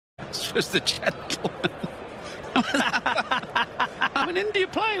This was the gentleman. I'm an India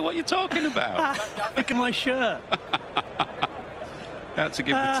player. What are you talking about? Look at my shirt. Out to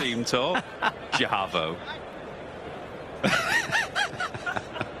give the team talk. JARVO.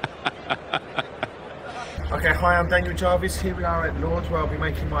 Okay, hi, I'm Daniel Jarvis. Here we are at Lords, where I'll be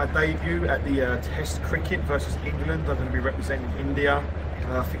making my debut at the Test cricket versus England. I'm going to be representing India.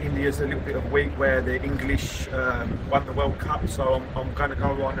 I think India's a little bit of a week where the English won the World Cup, so I'm going to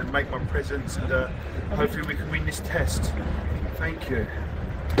go on and make my presence, and hopefully we can win this Test. Thank you.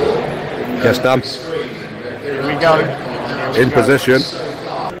 Yes, Dan. Here we go. In position.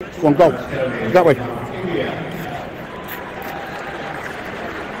 One goal. That way.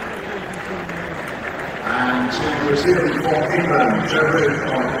 And to receive for England, JARVO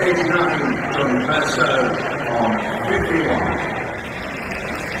on 89, from Vaso on 51.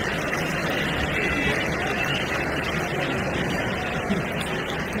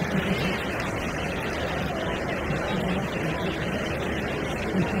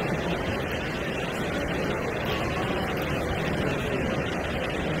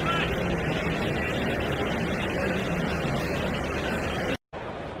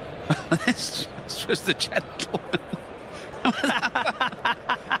 This was the gentleman.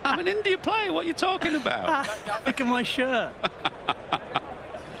 I'm an India player. What are you talking about? Look at my shirt.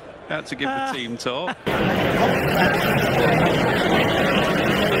 Out to give the team talk.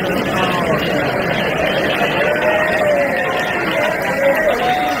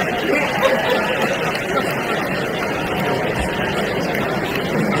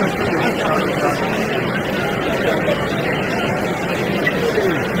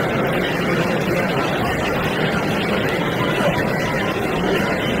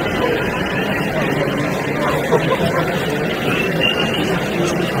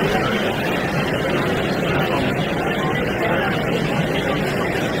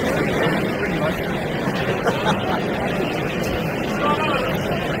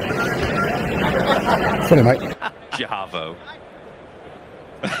 Funny, mate. JARVO.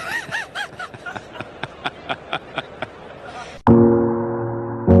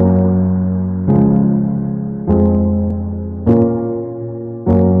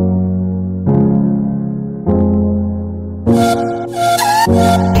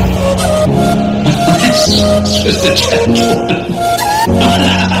 This was the gentleman.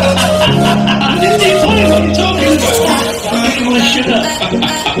 I'm an India player. What are you talking about? Look at my shirt.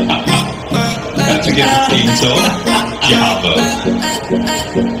 Out to give the team talk. JARVO.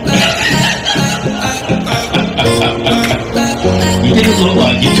 You didn't look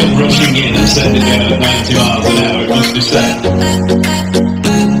like you come rushing in and sending it at 90 miles an hour, it must be said.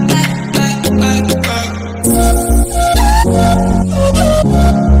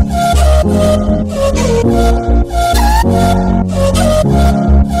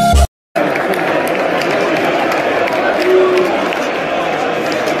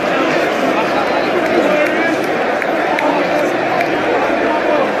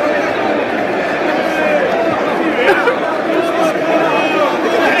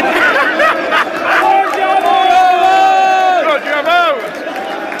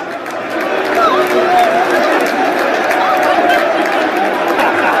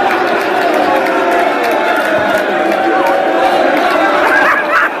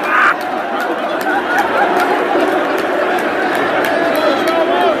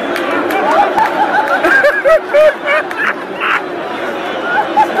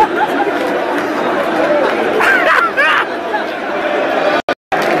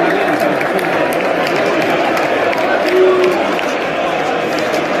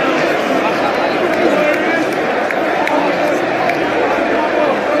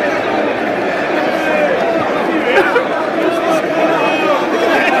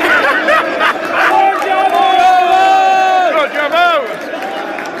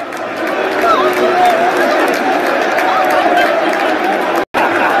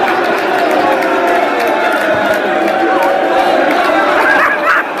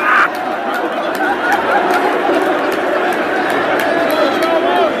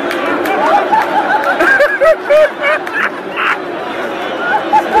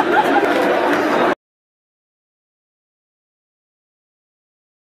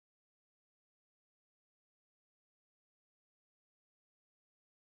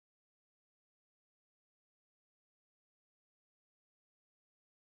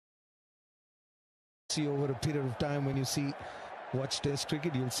 See over a period of time, when you watch Test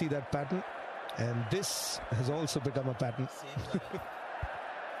cricket, you'll see that pattern, and this has also become a pattern.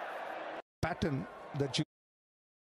 Pattern that you